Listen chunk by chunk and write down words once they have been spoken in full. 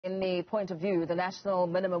In the point of view, the National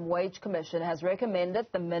Minimum Wage Commission has recommended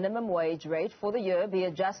the minimum wage rate for the year be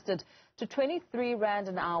adjusted to 23 Rand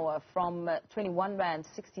an hour from 21 Rand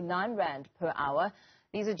 69 Rand per hour.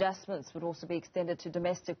 These adjustments would also be extended to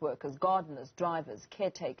domestic workers, gardeners, drivers,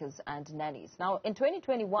 caretakers and nannies. Now, in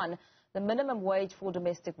 2021, the minimum wage for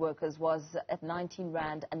domestic workers was at 19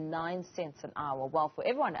 Rand and 9 cents an hour, while for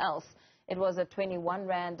everyone else, it was at 21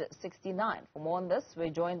 Rand 69. For more on this,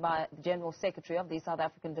 we're joined by the General Secretary of the South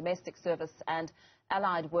African Domestic Service and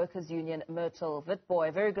Allied Workers Union, Myrtle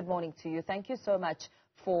Witbooi. Very good morning to you. Thank you so much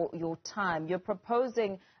for your time. You're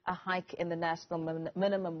proposing a hike in the national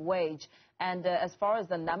minimum wage, and as far as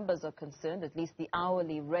the numbers are concerned, at least the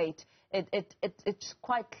hourly rate, it's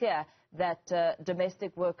quite clear that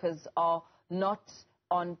domestic workers are not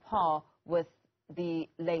on par with the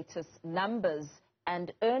latest numbers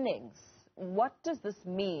and earnings. What does this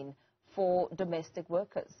mean for domestic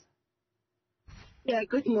workers? Yeah,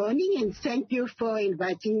 good morning, and thank you for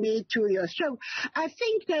inviting me to your show. I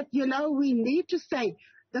think that, we need to say,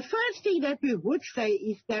 the first thing that we would say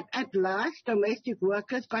is that at last domestic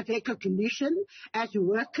workers got recognition as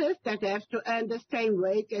workers that have to earn the same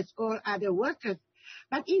wage as all other workers.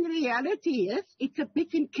 But in reality, yes, it's a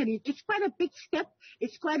big increase. It's quite a big step.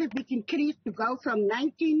 It's quite a big increase to go from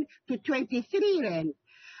 19 to 23 Rand.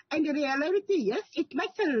 And in reality, yes, it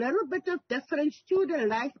makes a little bit of difference to the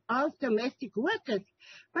life of domestic workers.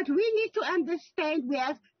 But we need to understand we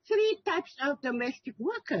have three types of domestic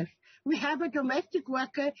workers. We have a domestic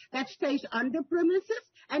worker that stays on the premises,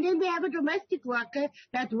 and then we have a domestic worker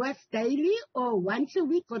that works daily or once a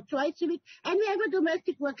week or twice a week, and we have a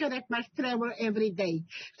domestic worker that must travel every day.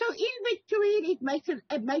 So in between, it makes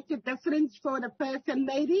a difference for the person,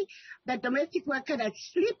 maybe the domestic worker that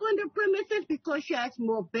sleeps on the premises because she has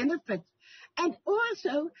more benefits. And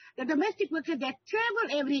also, the domestic worker that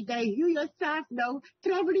travel every day, you yourself know,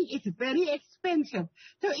 traveling is very expensive.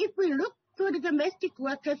 So if we look for the domestic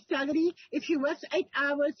worker's salary, if she works 8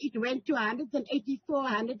 hours, it went to 184,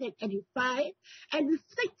 185. And we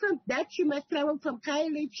think from that she must travel from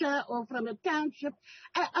Khayelitsha or from a township.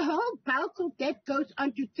 A whole bulk of that goes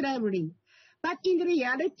on to traveling. But in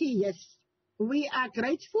reality, yes, we are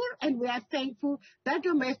grateful and we are thankful that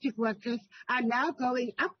domestic workers are now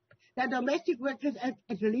going up. The domestic workers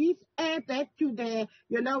at least add that to their,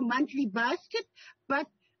 monthly basket. But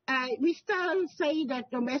we still say that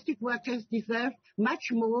domestic workers deserve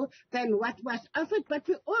much more than what was offered. But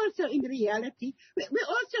we also, in reality, we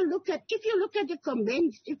also look at, if you look at the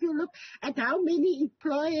comments, if you look at how many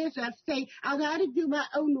employers have said, I got to do my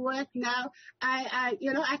own work now.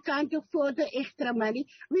 I can't afford the extra money.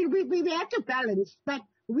 We have to balance. But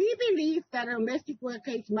we believe that a domestic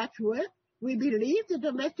worker is much worth. We believe the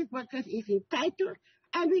domestic workers is entitled,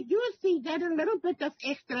 and we do think that a little bit of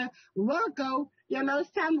extra will go,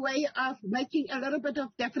 some way of making a little bit of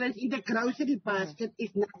difference in the grocery basket, if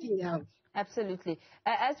nothing else. Absolutely.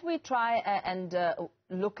 As we try and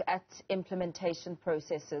look at implementation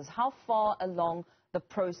processes, how far along the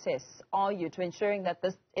process are you to ensuring that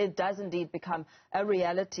it does indeed become a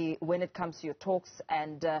reality when it comes to your talks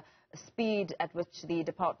and speed at which the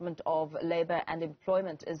Department of Labour and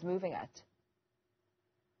Employment is moving at?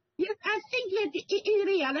 Yes, I think that in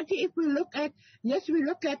reality, if we look at, we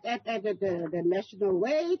look at the national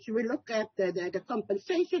wage, we look at the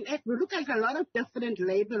Compensation Act, we look at a lot of different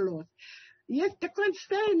labor laws. Yes, the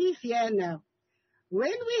concern is here now. When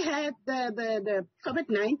we had the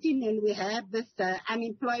COVID-19 and we had this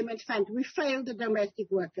unemployment fund, we failed the domestic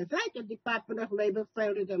workers, right? The Department of Labour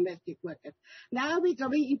failed the domestic workers. Now we're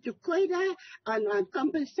going into quota on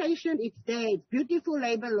compensation. It's there. It's beautiful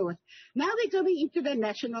labor laws. Now we're going into the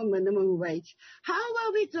national minimum wage. How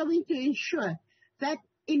are we going to ensure that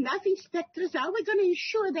enough inspectors, how are we going to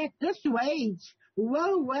ensure that this wage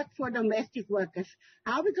will work for domestic workers?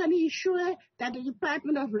 How are we going to ensure that the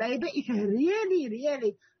Department of Labour is really,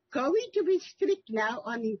 really going to be strict now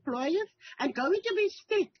on employers and going to be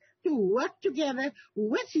strict to work together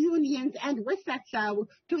with unions and with SATSAW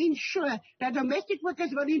to ensure that domestic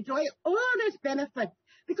workers will enjoy all these benefits?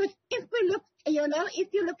 Because if we look,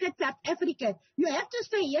 if you look at South Africa, you have to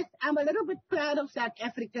say, yes, I'm a little bit proud of South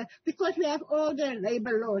Africa because we have all the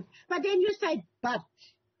labor laws. But then you say, but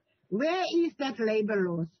where is that labor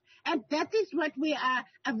laws? And that is what we are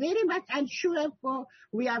very much unsure for.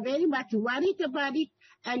 We are very much worried about it,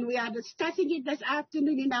 and we are discussing it this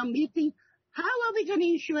afternoon in our meeting. How are we going to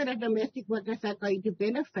ensure that domestic workers are going to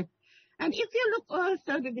benefit? And if you look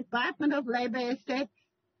also, the Department of Labour has said,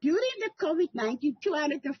 during the COVID-19,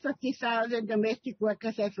 250,000 domestic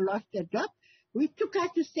workers have lost their job. We took us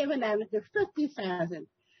to 750,000.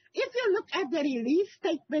 If you look at the release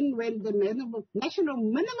statement when the national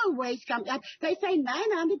minimum wage comes out, they say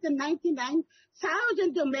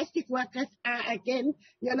 999,000 domestic workers are again,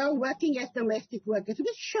 working as domestic workers,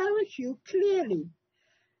 which shows you clearly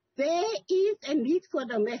there is a need for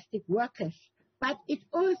domestic workers. But it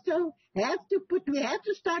also we have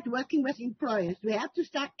to start working with employers. We have to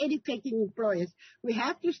start educating employers. We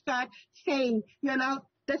have to start saying,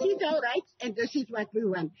 this is our rights and this is what we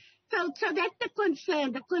want. So that's the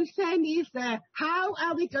concern. The concern is how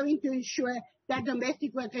are we going to ensure that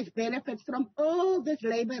domestic workers benefit from all this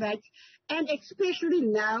labor rights, and especially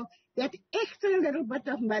now that extra little bit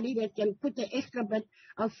of money that can put the extra bit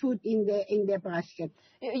of food in their basket.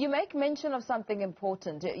 You make mention of something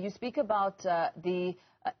important. You speak about the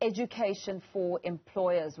education for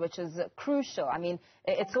employers, which is crucial. I mean,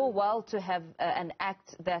 it's all well to have an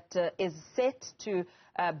act that is set to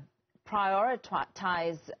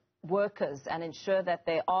prioritize workers and ensure that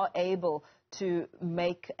they are able to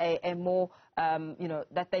make a more,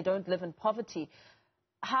 that they don't live in poverty.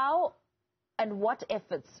 How and what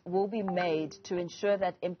efforts will be made to ensure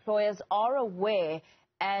that employers are aware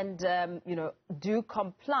and, do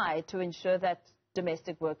comply to ensure that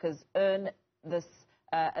domestic workers earn this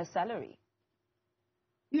a salary?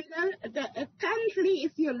 Currently,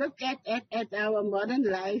 if you look at our modern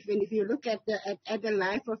life, and if you look at the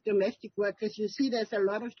life of domestic workers, you see there's a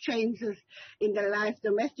lot of changes in the life.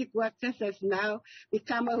 Domestic workers have now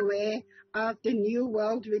become aware of the new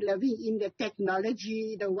world we're living in, the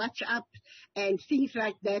technology, the WhatsApp, and things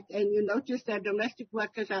like that. And you notice that domestic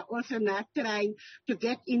workers are also now trying to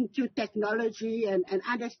get into technology and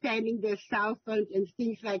understanding their cell phones and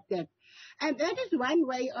things like that. And that is one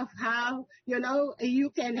way of how,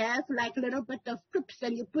 you can have like a little bit of clips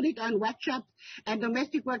and you put it on WhatsApp, and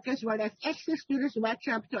domestic workers will have access to this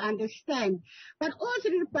WhatsApp to understand. But also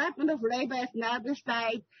the Department of Labor has now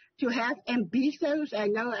decided to have ambissos.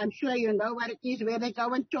 I'm sure you know what it is, where they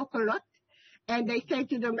go and talk a lot. And they say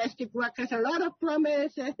to domestic workers a lot of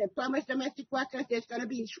promises. They promise domestic workers there's going to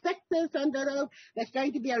be inspectors on the road. There's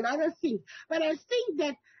going to be a lot of things. But I think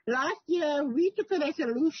that last year we took a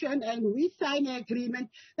resolution and we signed an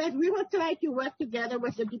agreement that we will try to work together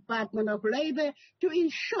with the Department of Labor to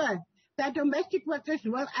ensure that domestic workers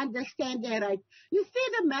will understand their rights. You see,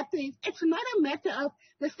 the matter is, it's not a matter of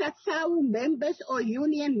the SATSAU members or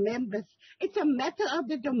union members. It's a matter of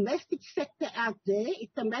the domestic sector out there.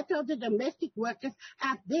 It's a matter of the domestic workers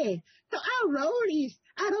out there. So our role is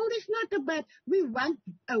not about we want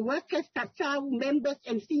workers, SATSAU members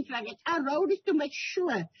and things like that. Our role is to make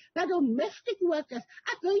sure that domestic workers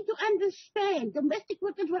are going to understand. Domestic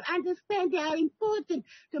workers will understand they are important.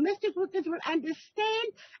 Domestic workers will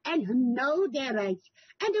understand and know their rights.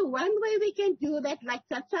 And the one way we can do that, like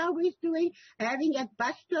SATSAU is doing, having at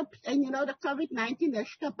bus stops, and the COVID-19 has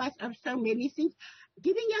stopped us of so many things,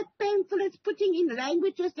 giving out pamphlets, putting in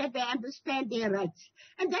languages that they understand their rights.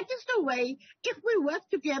 And that is the way, if we work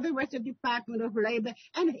together with the Department of Labor,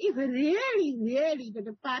 and if really, really the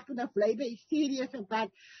Department of Labor is serious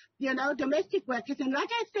about, domestic workers, and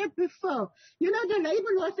like I said before, the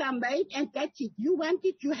labor laws are made and that's it. You want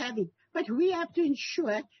it, you have it. But we have to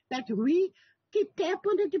ensure that we keep tab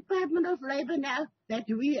on the Department of Labor now, that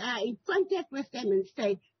we are in contact with them and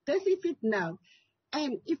say, this is it now.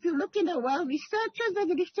 And if you look in the world,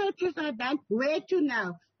 researchers are done. Where to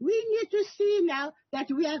now? We need to see now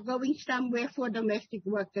that we are going somewhere for domestic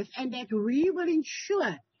workers, and that we will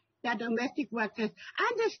ensure that domestic workers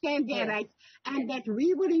understand their rights, and that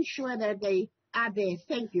we will ensure that they are there.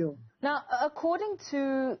 Thank you. Now, according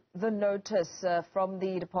to the notice from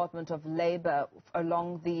the Department of Labor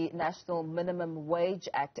along the National Minimum Wage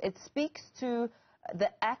Act, it speaks to the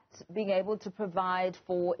Act being able to provide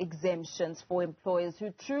for exemptions for employers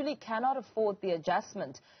who truly cannot afford the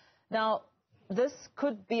adjustment. Now, this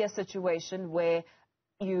could be a situation where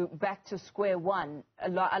you back to square one,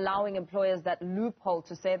 allowing employers that loophole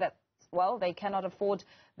to say that, well, they cannot afford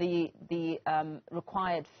the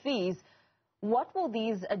required fees. What will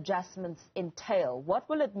these adjustments entail? What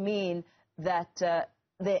will it mean that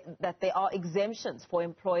there are exemptions for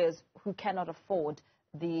employers who cannot afford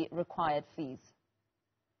the required fees?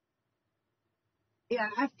 Yeah,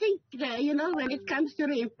 I think, when it comes to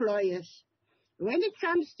the employers, when it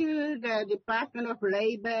comes to the Department of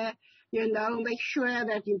Labor, make sure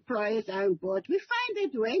that employers are on board. We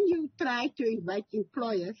find that when you try to invite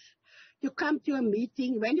employers to come to a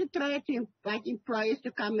meeting, when you try to invite employers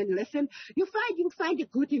to come and listen, you find the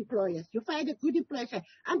good employers. You find the good employers say,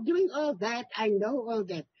 I'm doing all that, I know all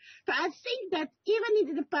that. So I think that even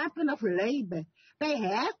in the Department of Labor, they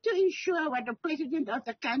have to ensure what the President of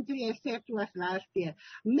the country has said to us last year.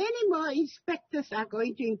 Many more inspectors are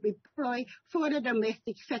going to be employed for the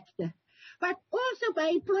domestic sector. But also by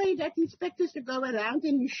employing that inspectors to go around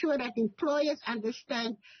and ensure that employers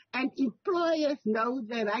understand and employers know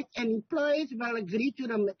their rights and employers will agree to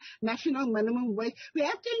the national minimum wage. We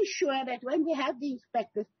have to ensure that when we have the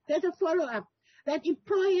inspectors, there's a follow-up, that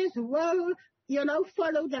employers will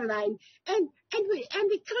follow the line. And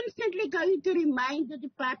we're constantly going to remind the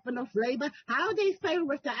Department of Labor how they fail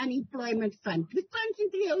with the unemployment fund. We're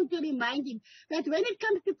constantly going to remind them that when it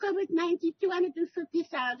comes to COVID-19,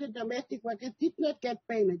 250,000 domestic workers did not get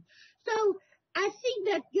payment. So I think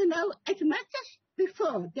that, as much as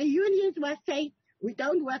before, the unions were saying, we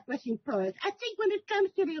don't work with employers. I think when it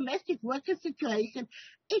comes to the domestic worker situation,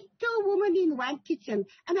 it's two women in one kitchen.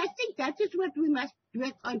 And I think that is what we must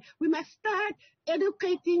work on. We must start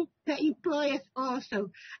educating the employers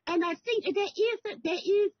also. And I think there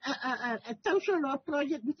is a social law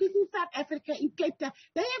project which is in South Africa, in Cape Town.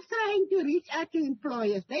 They are trying to reach out to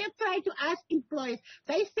employers. They are trying to ask employers.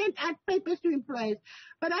 They send out papers to employers.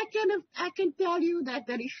 But I can tell you that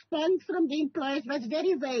the response from the employers was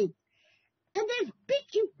very vague. And there's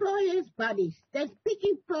big employers' bodies. There's big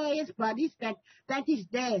employers' bodies that is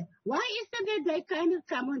there. Why isn't it they kind of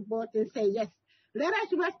come on board and say, yes, let us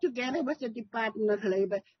work together with the Department of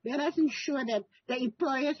Labor. Let us ensure that the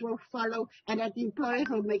employers will follow and that the employers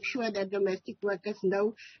will make sure that domestic workers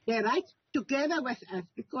know their rights together with us,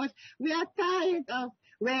 because we are tired of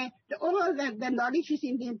where all the knowledge is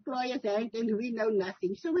in the employer's hand and we know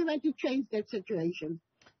nothing. So we want to change that situation.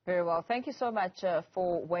 Very well. Thank you so much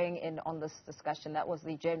for weighing in on this discussion. That was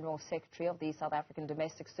the General Secretary of the South African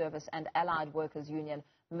Domestic Service and Allied Workers Union,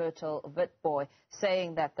 Myrtle Witbooi,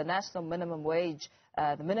 saying that the national minimum wage,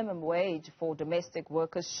 the minimum wage for domestic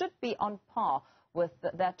workers should be on par with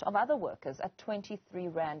that of other workers at 23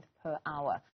 Rand per hour.